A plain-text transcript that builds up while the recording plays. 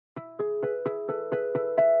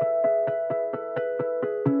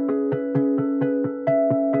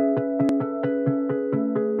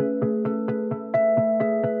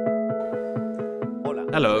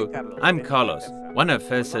Hello, I'm Carlos, one of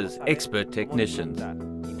Fersa's expert technicians.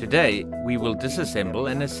 Today, we will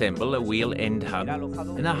disassemble and assemble a wheel end hub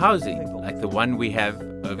in a housing like the one we have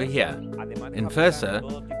over here. In Fersa,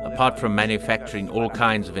 apart from manufacturing all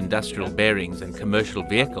kinds of industrial bearings and commercial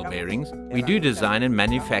vehicle bearings, we do design and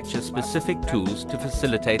manufacture specific tools to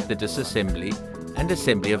facilitate the disassembly and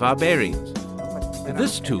assembly of our bearings. With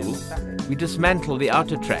this tool, we dismantle the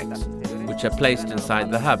outer tracks, which are placed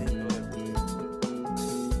inside the hub.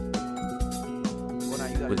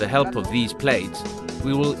 With the help of these plates,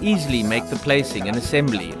 we will easily make the placing and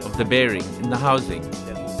assembly of the bearing in the housing.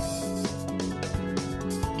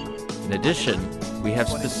 In addition, we have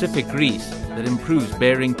specific grease that improves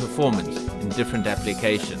bearing performance in different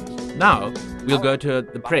applications. Now, we'll go to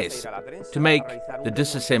the press to make the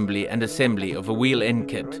disassembly and assembly of a wheel end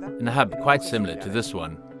kit in a hub quite similar to this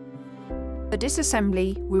one. For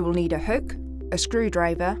disassembly, we will need a hook, a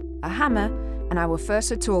screwdriver, a hammer, and our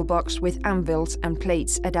Fersa toolbox with anvils and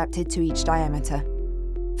plates adapted to each diameter.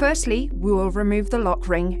 Firstly, we will remove the lock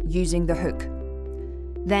ring using the hook.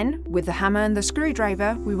 Then, with the hammer and the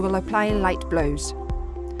screwdriver, we will apply light blows.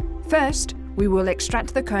 First, we will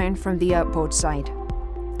extract the cone from the outboard side.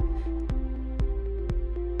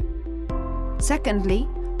 Secondly,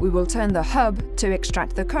 we will turn the hub to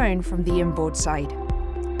extract the cone from the inboard side.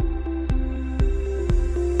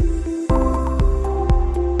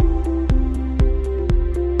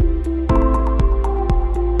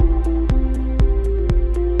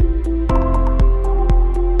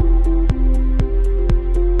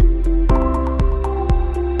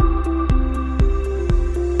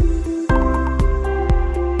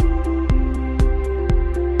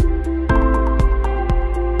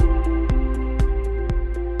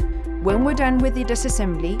 When we're done with the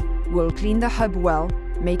disassembly, we'll clean the hub well,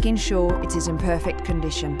 making sure it is in perfect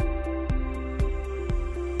condition.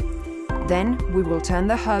 Then we will turn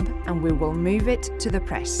the hub and we will move it to the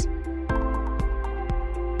press.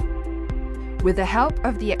 With the help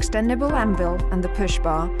of the extendable anvil and the push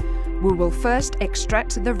bar, we will first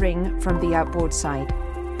extract the ring from the outboard side.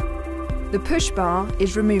 The push bar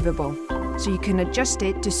is removable, so you can adjust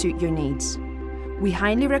it to suit your needs. We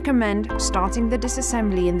highly recommend starting the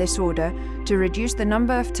disassembly in this order to reduce the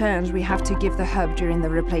number of turns we have to give the hub during the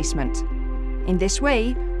replacement. In this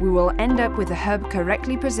way, we will end up with the hub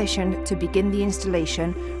correctly positioned to begin the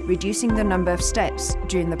installation, reducing the number of steps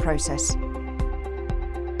during the process.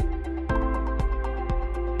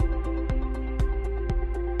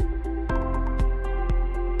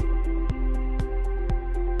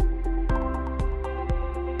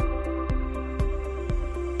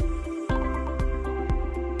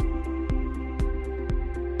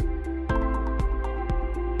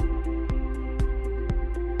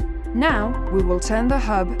 Now, we will turn the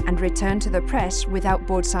hub and return to the press with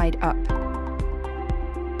outboard side up.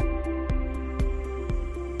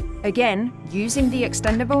 Again, using the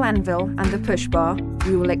extendable anvil and the push bar,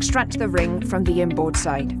 we will extract the ring from the inboard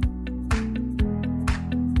side.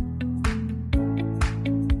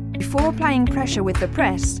 Before applying pressure with the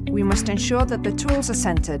press, we must ensure that the tools are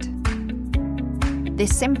centered.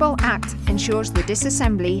 This simple act ensures the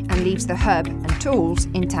disassembly and leaves the hub and tools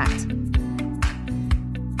intact.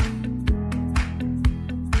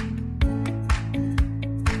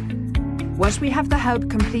 Once we have the hub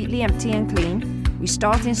completely empty and clean, we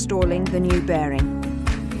start installing the new bearing.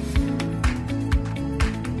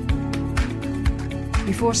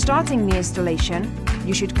 Before starting the installation,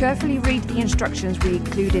 you should carefully read the instructions we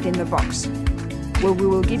included in the box, where we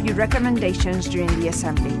will give you recommendations during the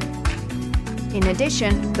assembly. In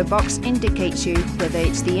addition, the box indicates you whether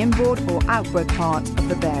it's the inboard or outboard part of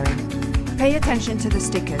the bearing. Pay attention to the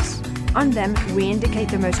stickers. On them, we indicate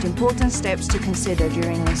the most important steps to consider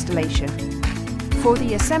during installation. For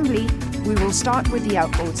the assembly, we will start with the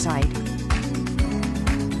outboard side.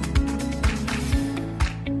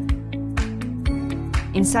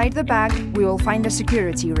 Inside the bag, we will find a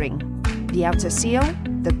security ring, the outer seal,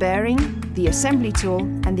 the bearing, the assembly tool,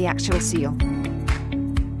 and the actual seal.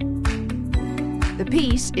 The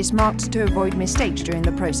piece is marked to avoid mistakes during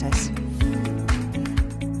the process.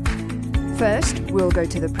 First, we'll go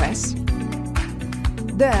to the press.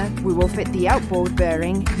 There, we will fit the outboard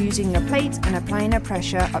bearing using a plate and applying a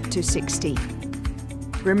pressure up to 60.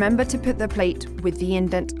 Remember to put the plate with the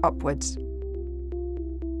indent upwards.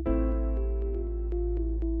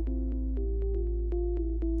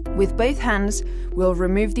 With both hands, we'll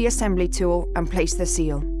remove the assembly tool and place the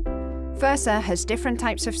seal. Fersa has different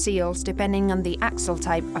types of seals depending on the axle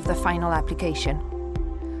type of the final application.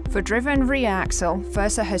 For driven rear axle,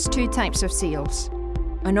 Fersa has two types of seals.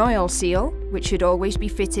 An oil seal, which should always be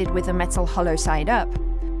fitted with a metal hollow side up,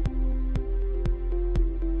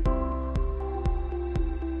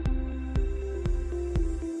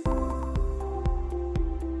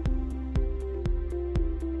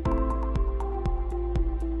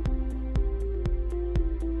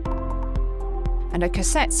 and a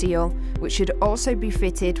cassette seal, which should also be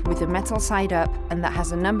fitted with the metal side up and that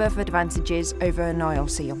has a number of advantages over an oil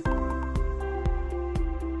seal.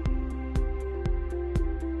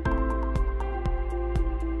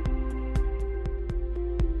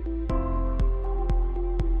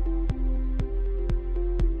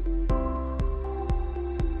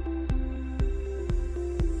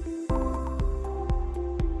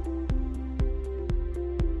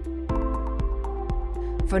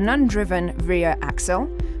 For non-driven rear axle,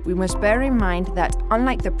 we must bear in mind that,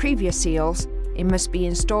 unlike the previous seals, it must be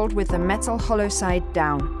installed with the metal hollow side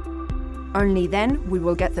down. Only then we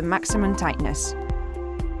will get the maximum tightness.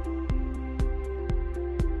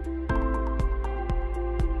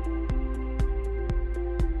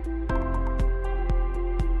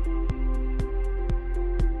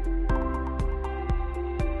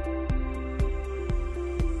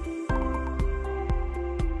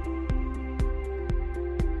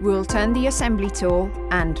 We'll turn the assembly tool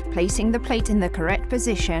and, placing the plate in the correct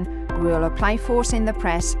position, we'll apply force in the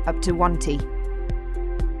press up to 1 T.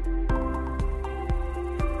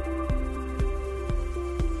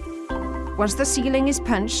 Once the sealing is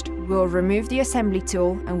punched, we'll remove the assembly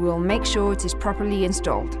tool and we'll make sure it is properly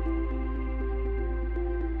installed.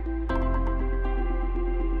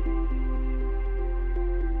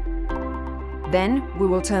 Then we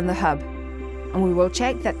will turn the hub, and we will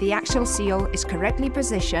check that the axle seal is correctly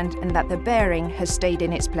positioned and that the bearing has stayed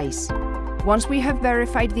in its place. Once we have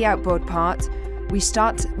verified the outboard part, we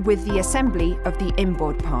start with the assembly of the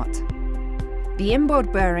inboard part. The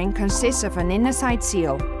inboard bearing consists of an inner side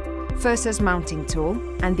seal, Fersa's mounting tool,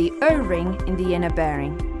 and the O-ring in the inner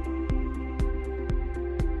bearing.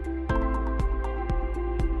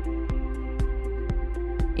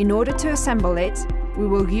 In order to assemble it, we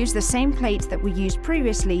will use the same plate that we used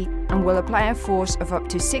previously and will apply a force of up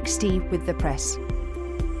to 6 T with the press.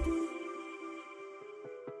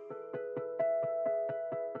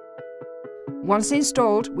 Once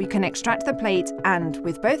installed, we can extract the plate and,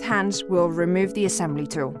 with both hands, we'll remove the assembly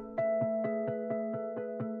tool.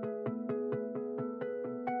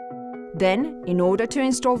 Then, in order to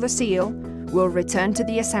install the seal, we'll return to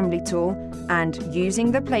the assembly tool and,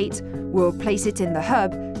 using the plate, we'll place it in the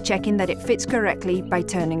hub, checking that it fits correctly by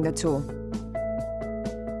turning the tool.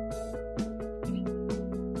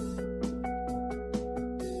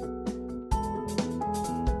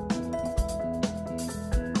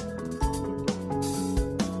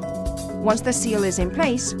 Once the seal is in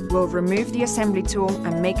place, we'll remove the assembly tool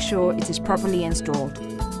and make sure it is properly installed.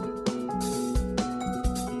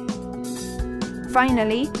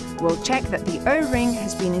 Finally, we'll check that the O-ring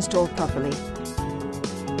has been installed properly.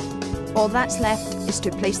 All that's left is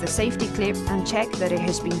to place the safety clip and check that it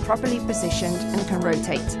has been properly positioned and can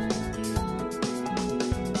rotate.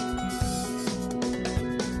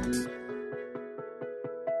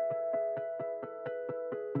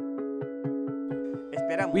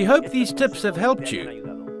 We hope these tips have helped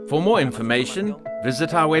you. For more information,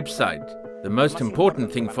 visit our website. The most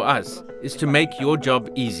important thing for us is to make your job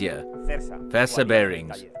easier. Fersa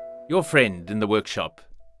Bearings, your friend in the workshop.